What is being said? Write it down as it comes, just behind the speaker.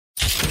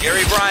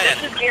Gary Bryan.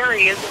 This is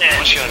Gary, isn't it?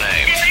 What's your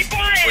name? Gary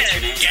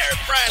Bryan. Gary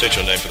Bryan. State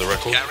your name for the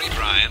record. Gary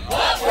Bryan.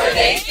 What were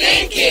they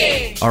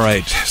thinking? All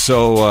right,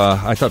 so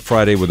I thought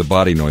Friday with the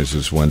body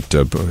noises went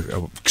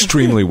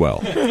extremely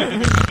well.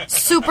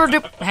 Super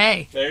duper.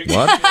 Hey,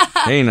 What?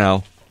 Hey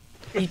now.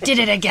 you did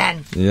it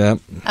again. Yep.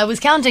 I was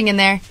counting in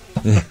there.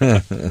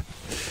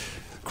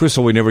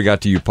 Crystal, we never got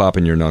to you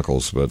popping your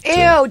knuckles, but...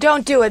 Ew,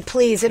 don't do it,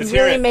 please. It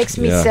really makes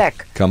me yeah.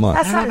 sick. Come on.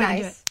 That's not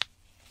nice.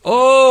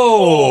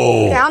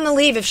 Oh! Okay, I'm going to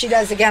leave if she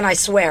does again, I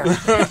swear.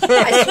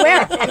 I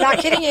swear. I'm not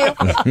kidding you.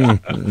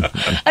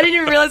 I didn't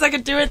even realize I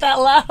could do it that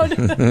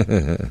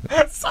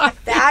loud. Sorry.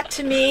 That,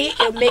 to me,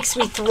 it makes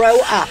me throw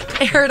up.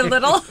 I heard a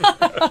little.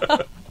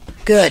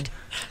 Good.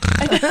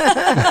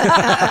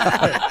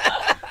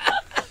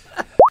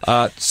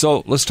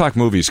 So let's talk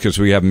movies, because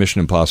we have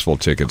Mission Impossible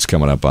tickets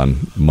coming up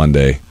on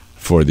Monday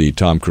for the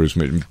Tom Cruise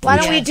movie. Why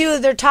don't we do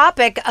their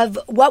topic of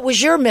what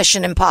was your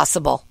Mission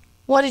Impossible?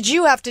 What did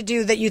you have to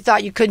do that you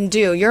thought you couldn't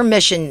do? Your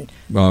mission.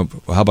 How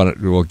about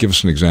it? Well, give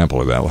us an example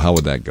of that. How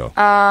would that go?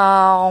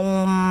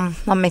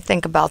 Let me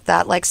think about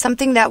that. Like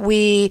something that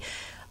we...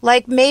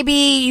 Like maybe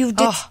you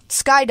did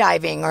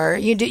skydiving, or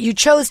you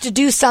chose to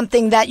do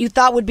something that you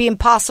thought would be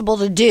impossible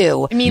to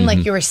do. I mean,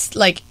 like you were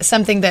like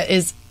something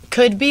that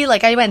could be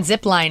like I went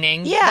zip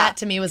lining. Yeah. That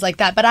to me was like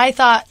that. But I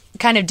thought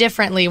kind of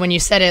differently when you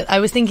said it.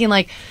 I was thinking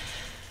like,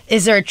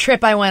 is there a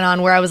trip I went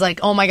on where I was like,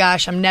 oh my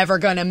gosh, I'm never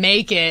going to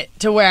make it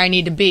to where I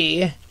need to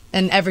be,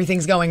 and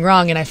everything's going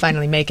wrong, and I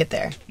finally make it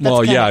there.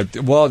 Well, yeah.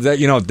 Well,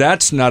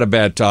 that's not a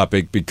bad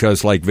topic,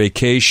 because like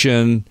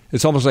vacation,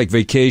 it's almost like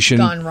vacation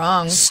Gone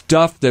wrong.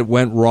 Stuff that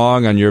went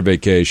wrong on your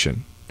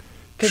vacation.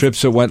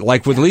 Trips that went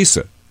like with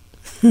Lisa.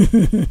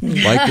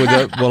 like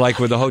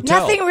with the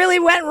hotel. Nothing really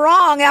went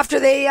wrong after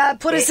they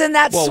put us in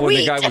that Well, when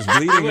the suite.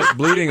 guy was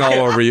bleeding all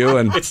over you,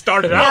 and It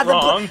started out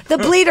wrong. The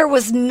bleeder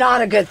was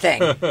not a good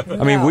thing.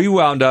 I mean, we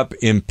wound up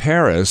in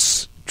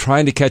Paris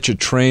trying to catch a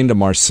train to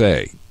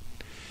Marseille.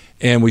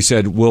 And we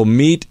said, we'll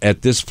meet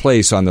at this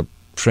place on the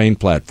train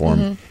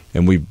platform.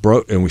 And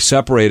we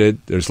separated.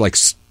 There's like,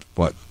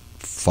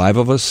 5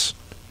 of us?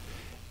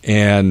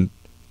 And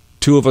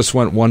 2 of us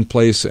went one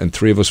place and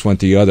 3 of us went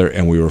the other.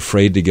 And we were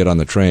afraid to get on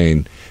the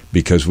train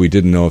because we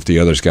didn't know if the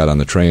others got on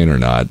the train or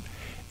not.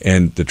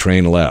 And the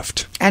train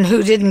left. And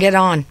who didn't get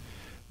on?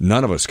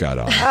 None of us got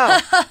on.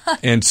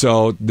 And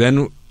so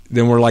then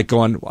we're like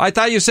going, I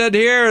thought you said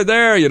here or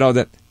there,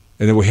 that.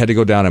 And then we had to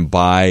go down and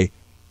buy.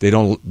 They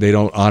don't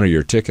honor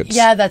your tickets.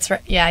 Yeah, that's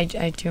right. Yeah, I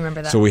do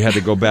remember that. So we had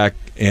to go back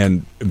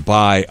and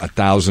buy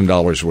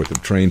 $1,000 worth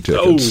of train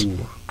tickets.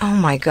 Oh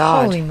my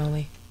God. Holy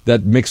moly.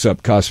 That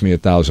mix-up cost me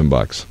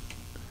 $1,000.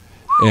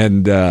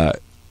 And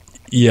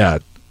yeah,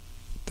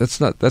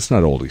 that's not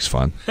oldies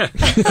fun.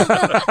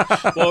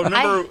 Well,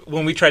 remember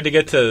when we tried to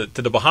get to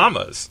the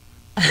Bahamas,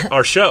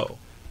 our show,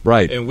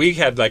 Right. and we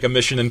had like a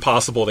Mission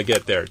Impossible to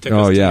get there. It took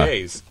us 2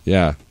 days.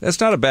 Yeah, that's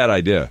not a bad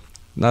idea.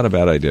 Not a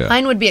bad idea.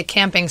 Mine would be a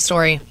camping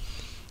story.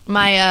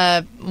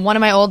 My one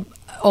of my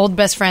old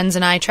best friends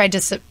and I tried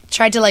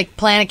to like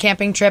plan a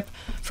camping trip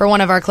for one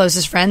of our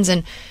closest friends,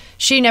 and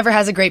she never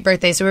has a great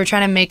birthday, so we were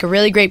trying to make a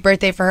really great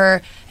birthday for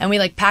her, and we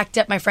like packed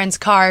up my friend's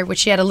car, which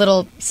she had a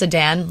little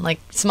sedan, like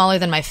smaller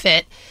than my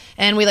Fit,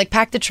 and we like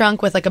packed the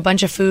trunk with like a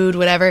bunch of food,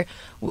 whatever.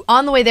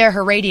 On the way there,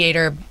 her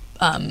radiator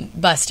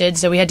busted,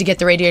 so we had to get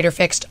the radiator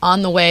fixed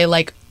on the way.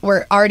 Like,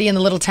 we're already in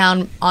the little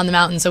town on the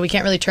mountain, so we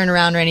can't really turn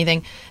around or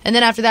anything. And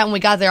then after that, when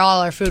we got there,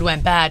 all our food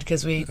went bad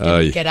because we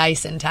didn't get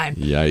ice in time.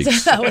 Yikes.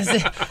 So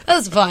that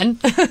was fun.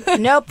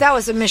 Nope, that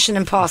was a Mission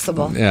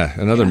Impossible. Yeah,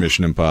 another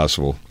Mission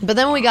Impossible. But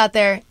then when we got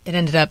there, it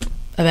ended up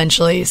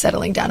eventually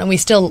settling down, and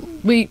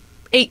we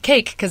ate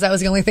cake because that was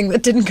the only thing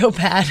that didn't go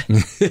bad.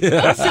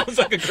 That sounds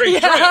like a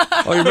great trip.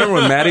 Oh, you remember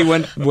when Maddie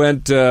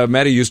went?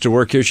 Maddie used to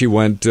work here. She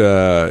went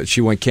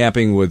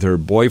camping with her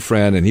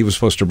boyfriend, and he was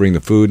supposed to bring the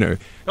food.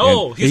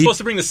 He's supposed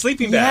to bring the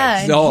sleeping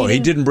bags. Yeah. No, he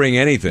didn't bring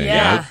anything.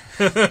 Yeah.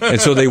 Right?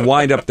 And so they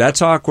wind up.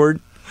 That's awkward.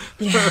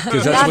 Yeah.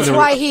 That's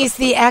why he's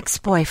the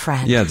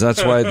ex-boyfriend. Yeah,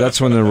 that's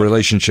when the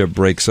relationship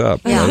breaks up.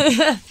 Yeah.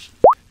 Right?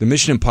 The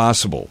Mission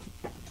Impossible.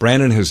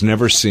 Brandon has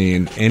never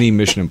seen any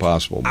Mission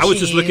Impossible. I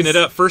was just looking it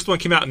up. First one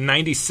came out in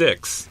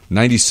 96.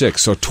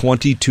 96, so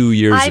 22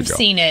 years ago. I've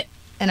seen it,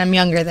 and I'm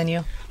younger than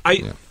you.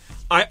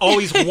 I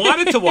always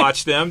wanted to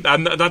watch them.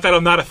 Not that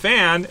I'm not a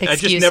fan. I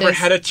just never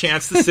had a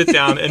chance to sit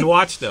down and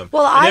watch them.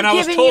 Well, and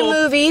I've given you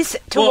movies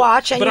to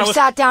watch, and you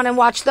sat down and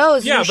watched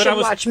those. Yeah, you should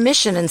watch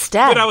Mission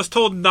instead. But I was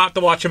told not to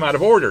watch them out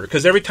of order,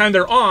 because every time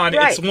they're on,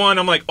 it's one,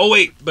 I'm like, oh,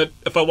 wait, but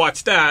if I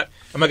watch that,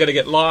 am I going to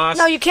get lost?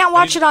 No, you can't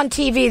watch it on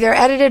TV. They're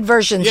edited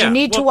versions. Yeah, you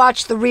need to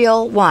watch the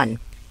real one.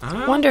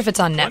 I wonder if it's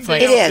on Netflix.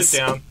 It is.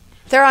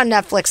 They're on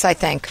Netflix, I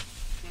think.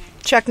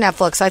 Check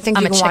Netflix. I think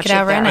you can watch it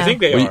out right there. now. I think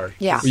they are.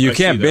 Yeah. You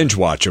can't binge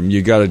watch them.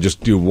 You got to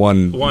just do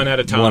one at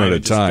a time. One at a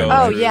time.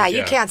 Oh, yeah.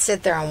 You can't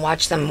sit there and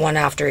watch them one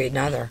after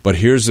another. But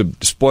here's a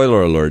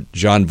spoiler alert.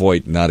 Jon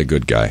Voight, not a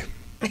good guy.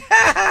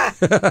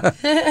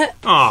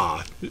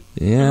 Aw.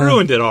 Yeah.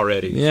 Ruined it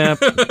already. Yeah.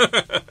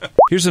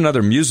 Here's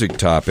another music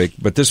topic,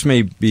 but this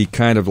may be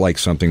kind of like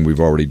something we've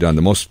already done.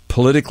 The most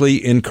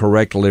politically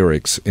incorrect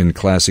lyrics in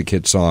classic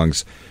hit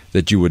songs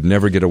that you would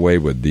never get away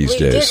with these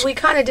days. We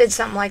kind of did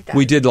something like that.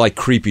 We did like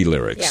creepy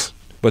lyrics.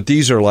 Yeah. But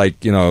these are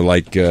like,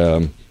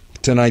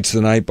 Tonight's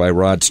the Night by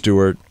Rod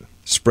Stewart,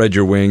 Spread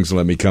Your Wings and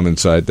Let Me Come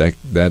Inside.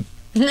 That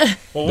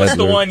Well, what's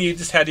the one you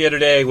just had the other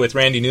day with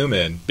Randy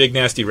Newman, Big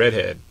Nasty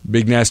Redhead?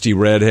 Big Nasty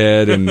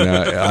Redhead and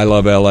I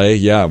Love L.A.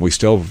 Yeah, we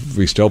still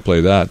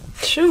play that.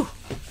 Shoo.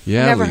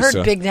 Yeah, Never Lisa.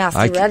 heard Big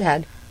Nasty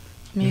Redhead.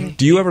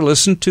 Do you ever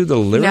listen to the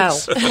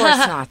lyrics? No, of course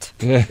not.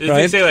 Did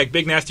they say like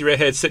Big Nasty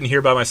Redhead sitting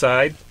here by my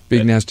side?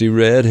 Big Nasty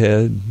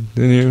Redhead.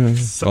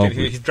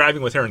 He's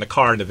driving with her in the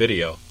car in the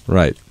video.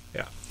 Right.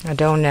 Yeah. I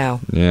don't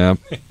know. Yeah.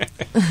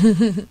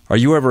 Are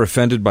you ever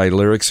offended by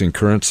lyrics in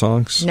current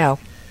songs? No.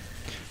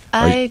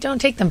 I don't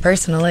take them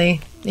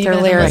personally. They're Even if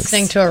I'm lyrics.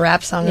 listening to a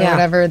rap song or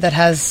whatever that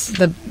has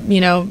the,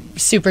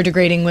 super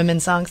degrading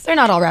women's songs. They're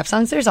not all rap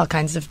songs. There's all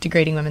kinds of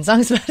degrading women's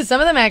songs, but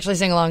some of them I actually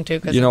sing along to.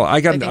 Cause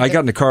I got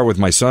in the car with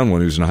my son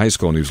when he was in high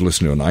school and he was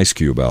listening to an Ice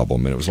Cube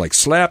album and it was like,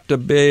 slap the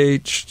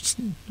bitch,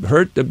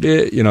 hurt the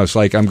bitch. It's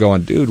like, I'm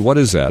going, dude, what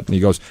is that? And he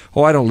goes,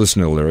 oh, I don't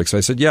listen to the lyrics.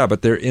 I said, yeah,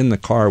 but they're in the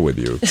car with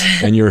you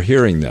and you're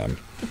hearing them.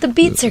 But the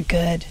beats are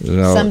good.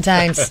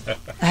 Sometimes.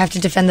 I have to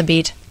defend the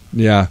beat.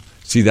 Yeah.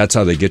 See, that's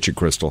how they get you,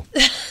 Crystal.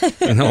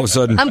 And all of a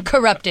sudden, I'm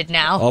corrupted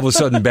now. All of a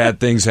sudden, bad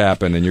things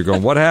happen, and you're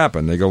going, "What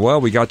happened?" They go,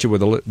 "Well, we got you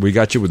with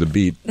a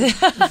beat,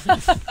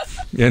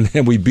 and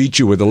then we beat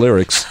you with the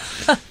lyrics."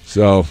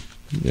 So,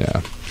 yeah.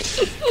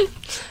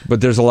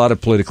 But there's a lot of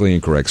politically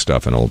incorrect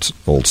stuff in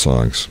old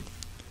songs.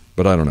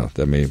 But I don't know.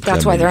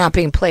 That's why they're not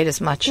being played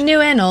as much.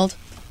 New and old.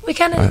 We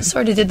kind of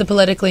sort of did the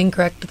politically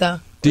incorrect, though.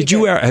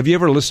 Have you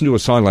ever listened to a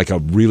song like a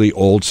really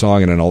old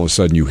song, and then all of a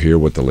sudden you hear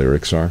what the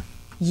lyrics are?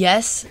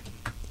 Yes.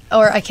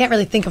 Or I can't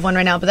really think of one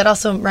right now, but that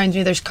also reminds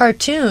me there's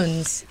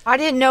cartoons. I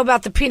didn't know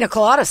about the Pina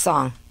Colada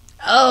song.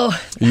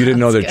 Oh. You didn't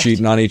know they're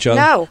cheating on each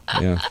other? No.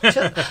 Yeah.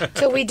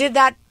 Till we did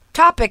that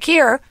topic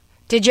here.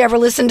 Did you ever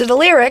listen to the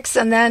lyrics?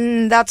 And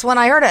then that's when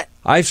I heard it.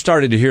 I've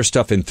started to hear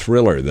stuff in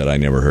Thriller that I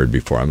never heard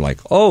before. I'm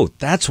like, oh,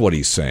 that's what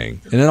he's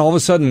saying. And then all of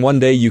a sudden one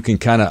day you can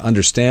kind of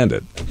understand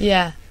it.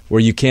 Yeah. Where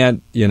you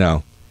can't,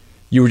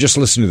 you were just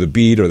listening to the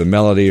beat or the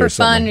melody for or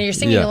something. fun, or you're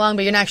singing along,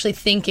 but you're not actually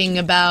thinking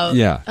about.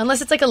 Yeah.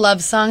 Unless it's like a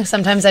love song,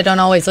 sometimes I don't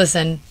always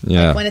listen.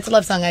 Yeah. Like when it's a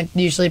love song, I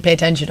usually pay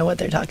attention to what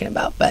they're talking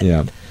about. But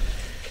yeah.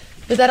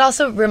 But that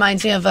also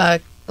reminds me of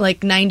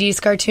like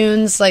 90s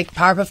cartoons, like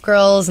Powerpuff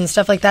Girls and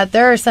stuff like that.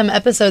 There are some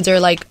episodes or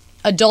like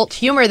adult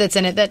humor that's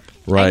in it that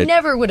I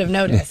never would have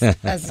noticed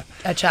as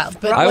a child.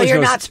 But well, you're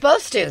not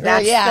supposed to.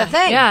 That's the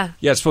thing. Yeah.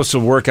 Yeah, it's supposed to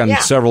work on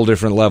several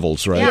different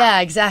levels, right?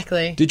 Yeah,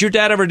 exactly. Did your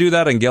dad ever do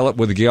that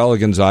with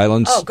Gilligan's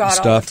Island stuff? Oh, God,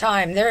 stuff? all the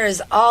time. There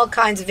is all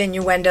kinds of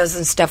innuendos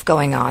and stuff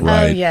going on.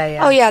 Right. Oh,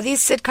 yeah. Oh, yeah,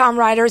 these sitcom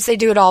writers, they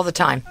do it all the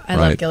time. I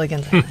love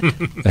Gilligan's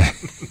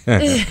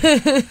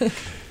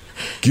Island.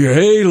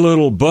 Hey,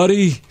 little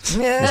buddy. It's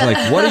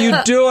like, what are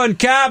you doing,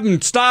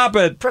 Captain? Stop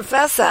it.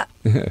 Professor.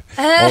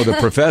 Oh, the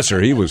professor.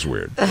 He was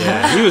weird.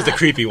 Yeah, he was the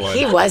creepy one.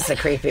 He was the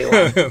creepy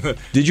one.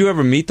 Did you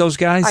ever meet those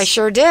guys? I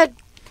sure did.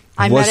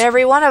 I met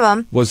every one of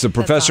them. Was the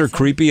professor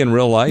creepy in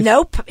real life?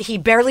 Nope. He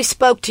barely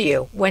spoke to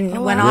you. When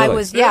I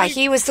was... Yeah,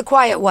 he was the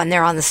quiet one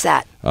there on the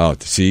set. Oh,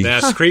 see?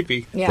 That's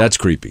creepy. Yeah. That's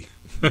creepy.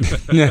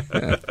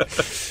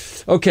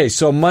 Okay,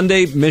 so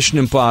Monday, Mission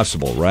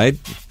Impossible, right?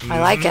 I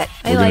like it.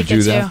 I like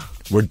it, too.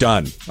 We're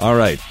done. All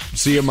right.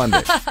 See you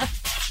Monday.